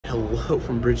Hello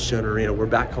from Bridgestone Arena. We're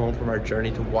back home from our journey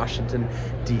to Washington,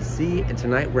 D.C. And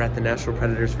tonight we're at the Nashville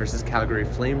Predators versus Calgary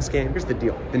Flames game. Here's the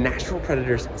deal. The Nashville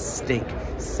Predators stink.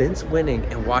 Since winning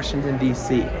in Washington,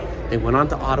 D.C., they went on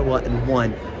to Ottawa and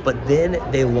won, but then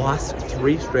they lost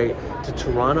 3 straight to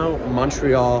Toronto,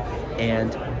 Montreal,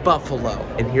 and Buffalo.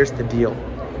 And here's the deal.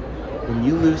 When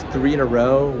you lose 3 in a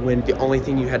row, when the only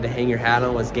thing you had to hang your hat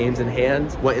on was games in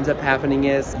hand, what ends up happening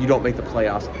is you don't make the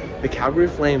playoffs. The Calgary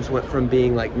Flames went from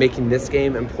being like making this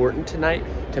game important tonight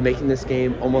to making this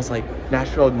game almost like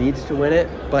Nashville needs to win it,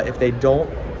 but if they don't,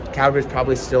 Calgary's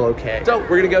probably still okay. So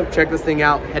we're gonna go check this thing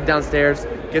out, head downstairs,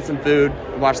 get some food,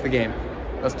 and watch the game.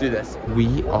 Let's do this.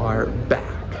 We are back.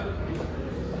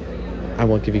 I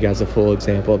won't give you guys a full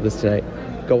example of this tonight.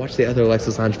 Go watch the other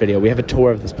Alexis Lounge video. We have a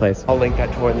tour of this place. I'll link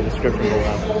that tour in the description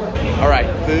below. All right,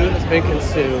 food has been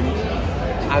consumed.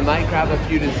 I might grab a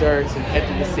few desserts and head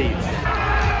to the seats.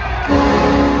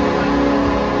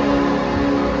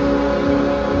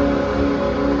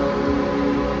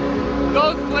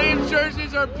 Those Flames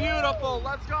jerseys are beautiful.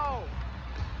 Let's go.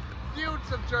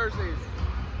 Beauts of jerseys.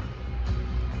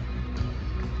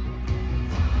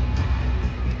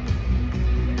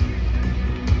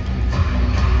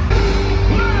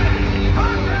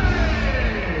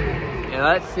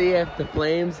 Let's see if the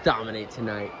Flames dominate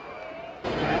tonight.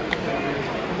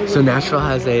 So Nashville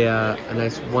has a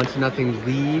nice 1-0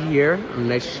 lead here. A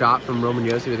nice shot from Roman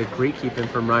Josi with a great keep-in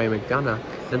from Ryan McDonough.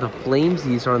 Then the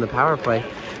Flamesies are on the power play.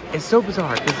 It's so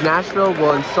bizarre because Nashville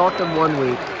will insult them one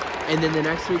week, and then the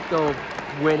next week they'll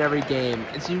win every game.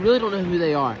 And so you really don't know who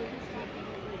they are.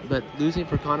 But losing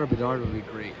for Connor Bedard would be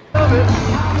great.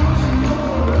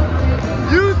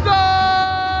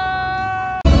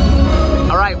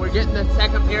 All right, we're getting the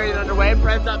second period underway.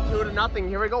 Preds up 2-0.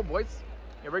 Here we go, boys.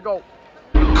 Here we go.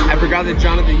 I forgot that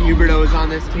Jonathan Huberdeau is on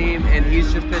this team, and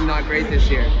he's just been not great this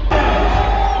year.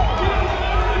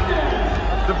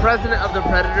 The president of the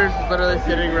Predators is literally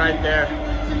sitting right there.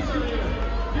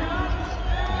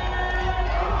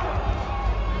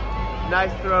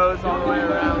 Nice throws all the way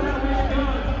around.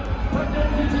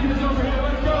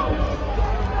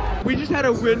 We just had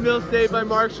a windmill save by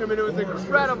Markstrom, and it was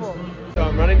incredible. So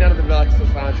I'm running down to the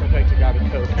Alexis Lounge real quick to grab a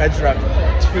Coke. Preds are up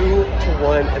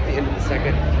 2-1 at the end of the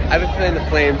second. I have a feeling the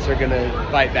Flames are gonna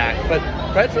fight back, but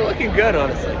Preds are looking good,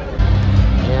 honestly.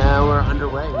 Yeah, we're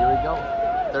underway. Here we go.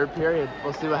 Third period.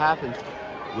 We'll see what happens.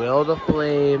 Will the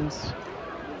Flames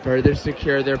further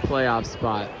secure their playoff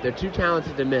spot? They're too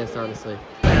talented to miss, honestly.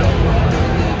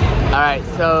 All right,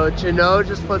 so Jeannot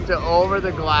just flipped it over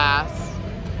the glass,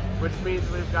 which means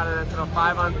we've got an SNL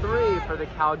 5-on-3 for the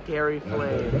Calgary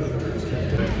Flames.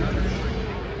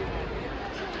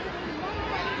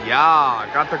 Yeah,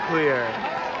 got the clear.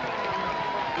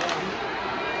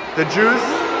 The juice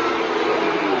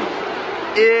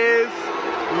is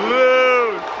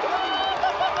loose.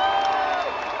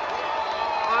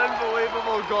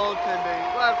 Unbelievable goaltending.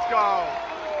 Let's go.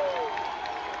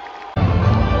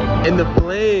 And the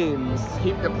Flames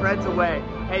keep the Preds away.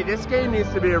 Hey, this game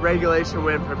needs to be a regulation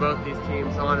win for both these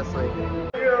teams, honestly.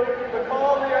 The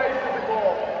call on the ice is the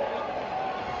goal.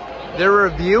 They're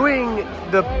reviewing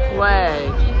the play.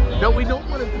 No, we don't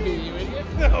want it to be, you idiot.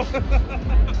 No.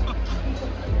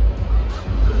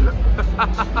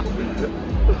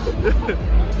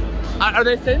 Are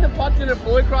they saying the puck didn't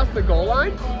fully cross the goal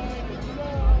line?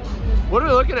 What are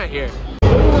we looking at here?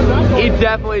 He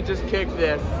definitely just kicked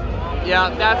this.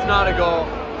 Yeah, that's not a goal.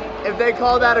 If they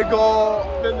call that a goal,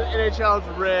 then the NHL is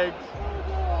rigged.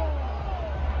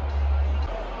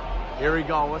 Here we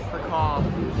go, what's the call?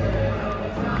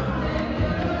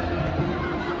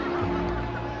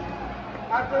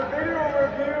 After video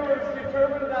review, it's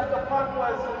determined that the puck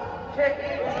was kicked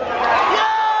into the net. Yeah!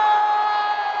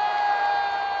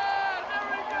 There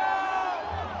we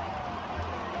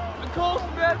go! Cole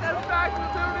Smith has back to the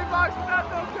penalty box, and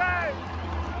that's okay!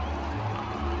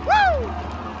 Woo!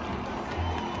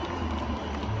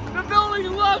 The building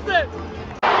loves it!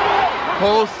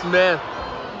 Cole Smith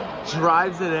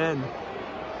drives it in.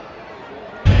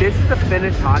 This is a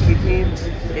Finnish hockey team,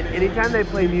 and anytime they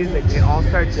play music, they all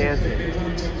start dancing.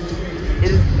 It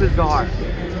is bizarre.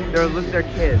 They're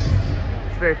kids.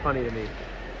 It's very funny to me.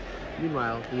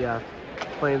 Meanwhile, the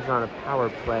Flames are on a power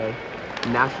play.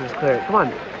 Nashville's clear. Come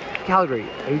on, Calgary,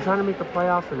 are you trying to make the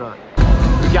playoffs or not?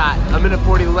 We got a minute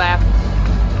 40 left.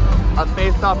 A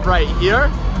face-off right here.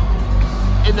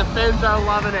 And the Finns are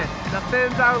loving it. The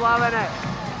Finns are loving it.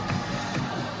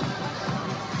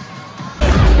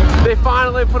 They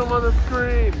finally put them on the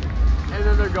screen. And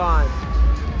then they're gone.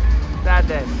 Sad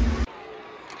day.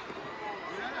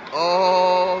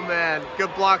 Oh man,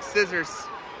 good block scissors.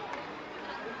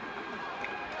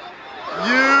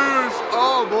 You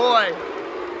boy.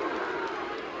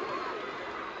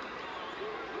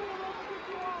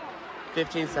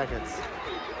 "15 seconds.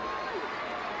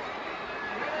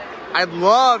 I'd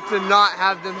love to not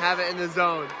have them have it in the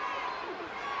zone.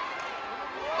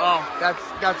 Oh, that's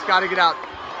got to get out.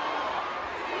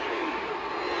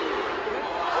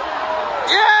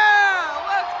 Yeah,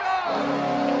 let's go.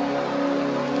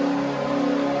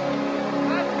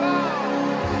 Let's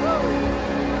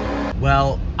go.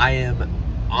 Well, I am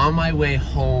on my way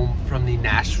home from the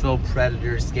Nashville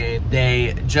Predators game.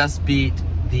 They just beat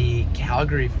the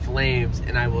Calgary Flames,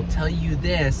 and I will tell you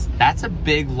this, that's a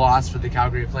big loss for the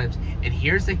Calgary Flames. And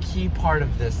here's a key part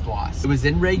of this loss. It was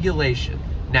in regulation.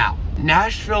 Now,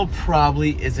 Nashville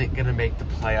probably isn't gonna make the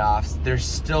playoffs. There's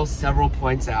still several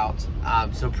points out.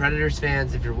 So Predators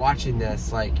fans, if you're watching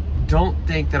this, like, don't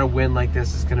think that a win like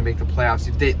this is gonna make the playoffs.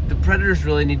 The Predators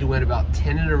really need to win about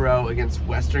 10 in a row against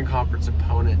Western Conference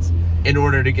opponents in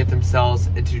order to get themselves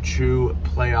into true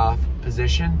playoff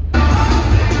position.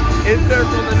 Insert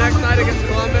from the next night against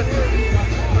Columbus,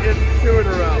 it's 2 in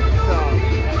a row, so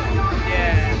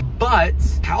yeah. But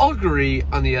Calgary,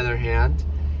 on the other hand,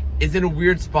 is in a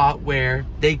weird spot where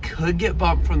they could get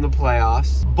bumped from the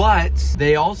playoffs, but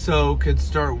they also could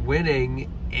start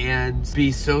winning and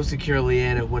be so securely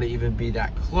in it wouldn't even be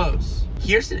that close.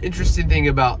 Here's an interesting thing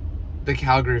about the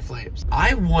Calgary Flames.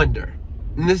 I wonder,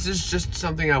 and this is just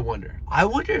something I wonder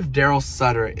if Daryl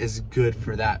Sutter is good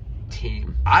for that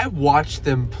team. I watched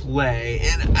them play,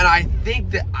 and I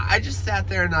think that I just sat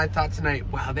there and I thought tonight,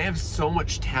 wow, they have so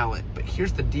much talent, but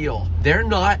here's the deal. They're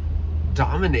not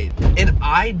dominating. And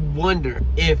I wonder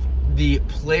if the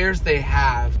players they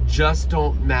have just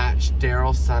don't match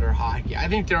Daryl Sutter hockey. I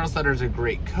think Daryl Sutter is a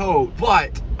great coach,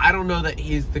 but I don't know that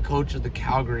he's the coach of the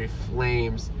Calgary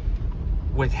Flames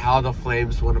with how the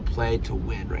Flames want to play to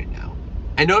win right now.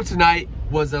 I know tonight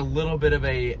was a little bit of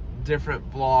a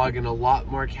different vlog and a lot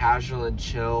more casual and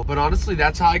chill, but honestly,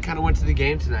 that's how I kind of went to the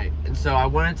game tonight. And so I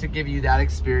wanted to give you that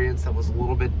experience that was a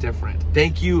little bit different.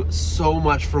 Thank you so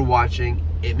much for watching.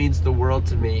 It means the world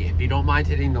to me. If you don't mind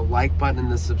hitting the like button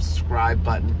and the subscribe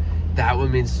button, that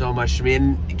would mean so much to me.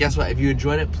 And guess what? If you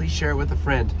enjoyed it, please share it with a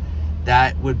friend.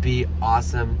 That would be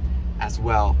awesome as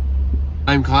well.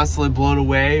 I'm constantly blown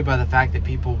away by the fact that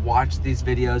people watch these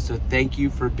videos, so thank you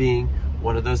for being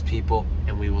one of those people,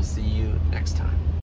 and we will see you next time.